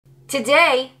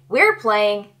Today, we're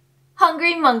playing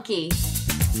Hungry Monkey.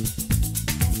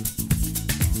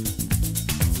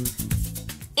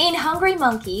 In Hungry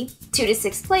Monkey, 2 to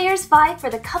 6 players vie for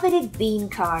the coveted bean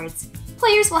cards.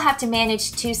 Players will have to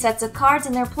manage 2 sets of cards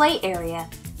in their play area,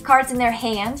 cards in their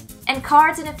hand, and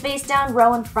cards in a face-down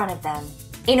row in front of them.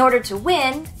 In order to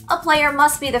win, a player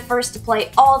must be the first to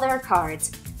play all their cards,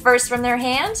 first from their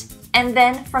hand, and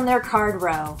then from their card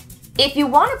row. If you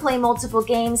want to play multiple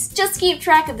games, just keep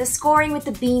track of the scoring with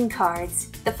the bean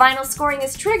cards. The final scoring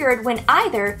is triggered when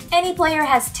either any player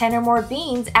has 10 or more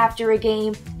beans after a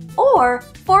game, or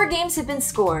 4 games have been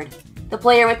scored. The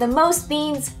player with the most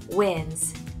beans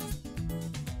wins.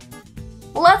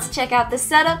 Let's check out the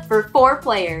setup for 4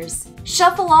 players.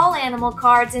 Shuffle all animal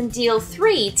cards and deal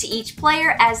 3 to each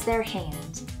player as their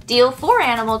hand. Deal 4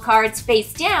 animal cards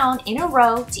face down in a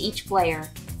row to each player.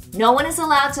 No one is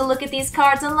allowed to look at these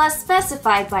cards unless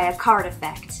specified by a card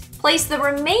effect. Place the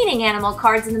remaining animal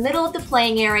cards in the middle of the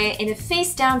playing area in a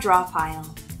face-down draw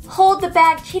pile. Hold the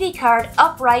bad kitty card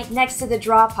upright next to the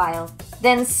draw pile.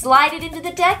 Then slide it into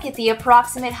the deck at the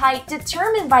approximate height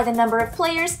determined by the number of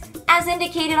players as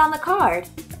indicated on the card.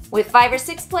 With 5 or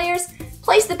 6 players,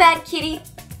 place the bad kitty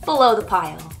below the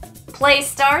pile. Play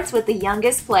starts with the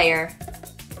youngest player.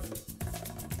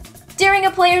 During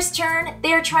a player's turn,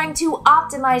 they are trying to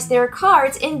optimize their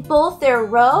cards in both their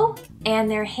row and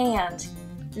their hand.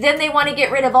 Then they want to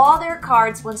get rid of all their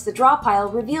cards once the draw pile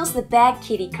reveals the bad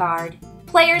kitty card.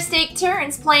 Players take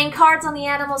turns playing cards on the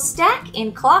animal stack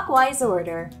in clockwise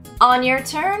order. On your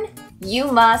turn,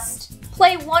 you must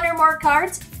play 1 or more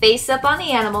cards face up on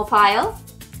the animal pile,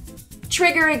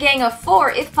 trigger a gang of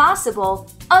 4 if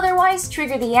possible, otherwise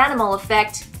trigger the animal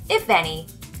effect, if any.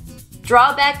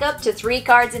 Draw back up to 3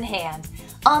 cards in hand,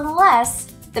 unless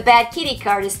the bad kitty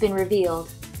card has been revealed.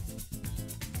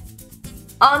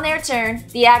 On their turn,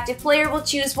 the active player will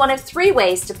choose one of 3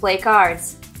 ways to play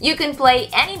cards. You can play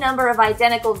any number of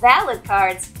identical valid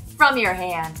cards from your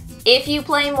hand. If you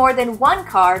play more than 1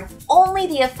 card, only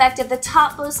the effect of the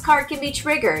topmost card can be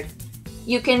triggered.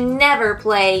 You can never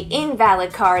play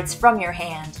invalid cards from your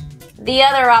hand. The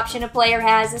other option a player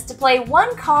has is to play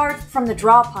 1 card from the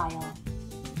draw pile.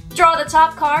 Draw the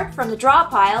top card from the draw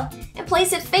pile and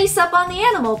place it face up on the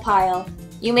animal pile.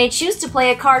 You may choose to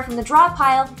play a card from the draw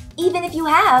pile even if you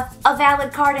have a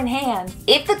valid card in hand.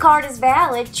 If the card is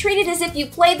valid, treat it as if you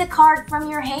played the card from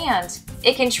your hand.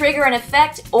 It can trigger an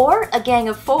effect or a gang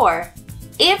of 4.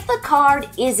 If the card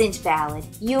isn't valid,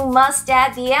 you must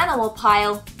add the animal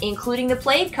pile, including the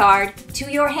played card, to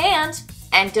your hand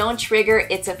and don't trigger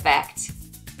its effect.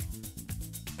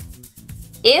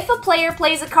 If a player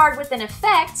plays a card with an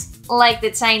effect, like the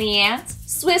tiny ant,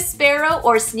 swift sparrow,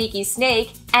 or sneaky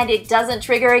snake, and it doesn't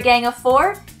trigger a gang of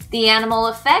 4, the animal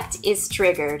effect is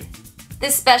triggered. The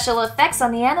special effects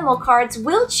on the animal cards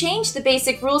will change the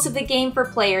basic rules of the game for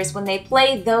players when they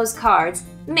play those cards,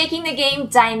 making the game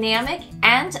dynamic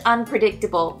and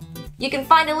unpredictable. You can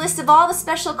find a list of all the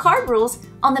special card rules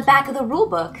on the back of the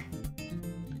rulebook.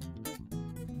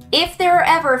 If there are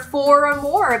ever 4 or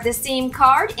more of the same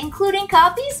card, including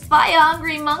copies by a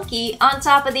Hungry Monkey on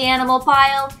top of the animal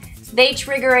pile, they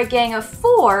trigger a gang of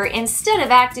 4 instead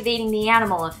of activating the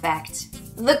animal effect.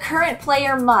 The current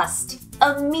player must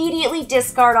immediately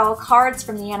discard all cards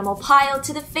from the animal pile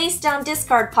to the face-down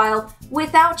discard pile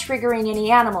without triggering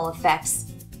any animal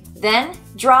effects. Then,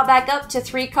 draw back up to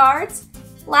 3 cards.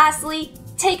 Lastly,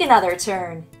 take another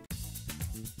turn.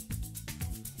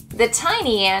 The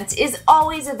tiny ant is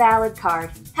always a valid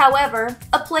card. However,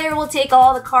 a player will take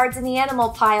all the cards in the animal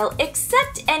pile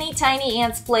except any tiny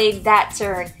ants played that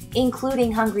turn,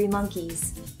 including Hungry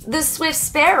Monkeys. The swift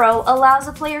sparrow allows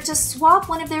a player to swap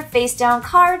one of their face-down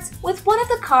cards with one of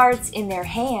the cards in their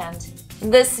hand.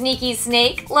 The sneaky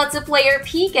snake lets a player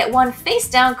peek at one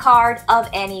face-down card of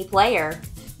any player.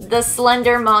 The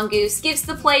slender mongoose gives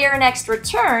the player an extra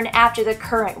turn after the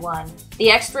current one.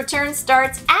 The extra turn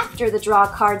starts after the draw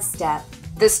card step.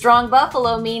 The strong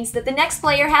buffalo means that the next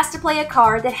player has to play a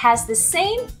card that has the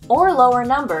same or lower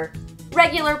number.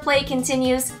 Regular play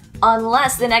continues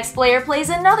unless the next player plays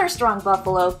another strong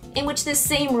buffalo, in which the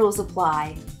same rules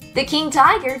apply. The king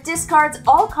tiger discards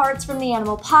all cards from the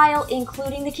animal pile,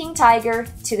 including the king tiger,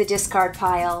 to the discard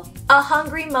pile. A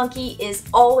hungry monkey is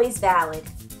always valid,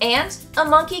 and a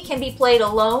monkey can be played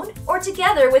alone or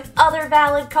together with other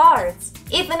valid cards.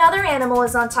 If another animal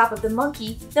is on top of the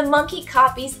monkey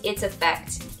copies its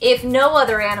effect. If no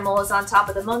other animal is on top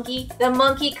of the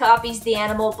monkey copies the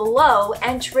animal below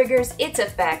and triggers its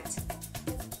effect.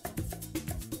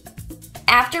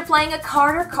 After playing a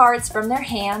card or cards from their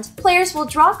hand, players will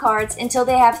draw cards until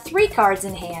they have 3 cards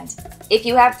in hand. If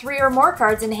you have 3 or more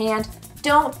cards in hand,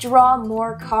 don't draw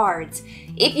more cards.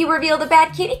 If you reveal the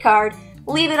bad kitty card,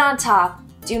 leave it on top.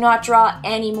 Do not draw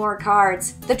any more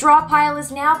cards. The draw pile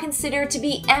is now considered to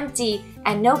be empty,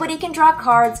 and nobody can draw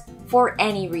cards for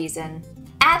any reason.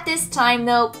 At this time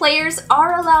though, players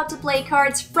are allowed to play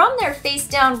cards from their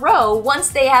face-down row once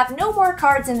they have no more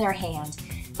cards in their hand.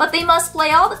 But they must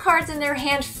play all the cards in their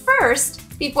hand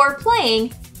first before playing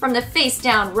from the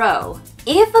face-down row.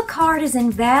 If a card is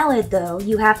invalid though,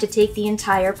 you have to take the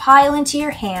entire pile into your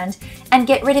hand and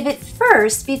get rid of it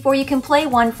first before you can play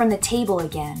one from the table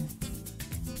again.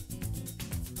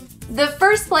 The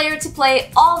first player to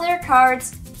play all their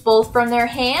cards, both from their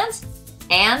hand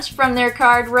and from their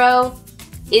card row,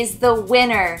 is the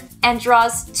winner and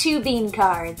draws 2 bean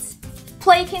cards.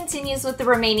 Play continues with the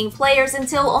remaining players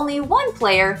until only one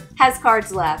player has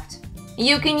cards left.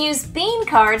 You can use bean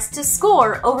cards to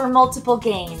score over multiple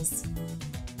games.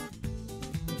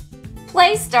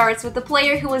 Play starts with the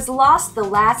player who has lost the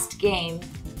last game.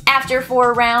 After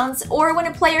 4 rounds, or when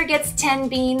a player gets 10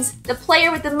 beans, the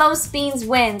player with the most beans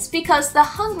wins because the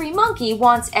hungry monkey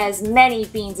wants as many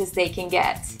beans as they can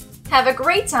get. Have a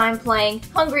great time playing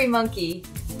Hungry Monkey!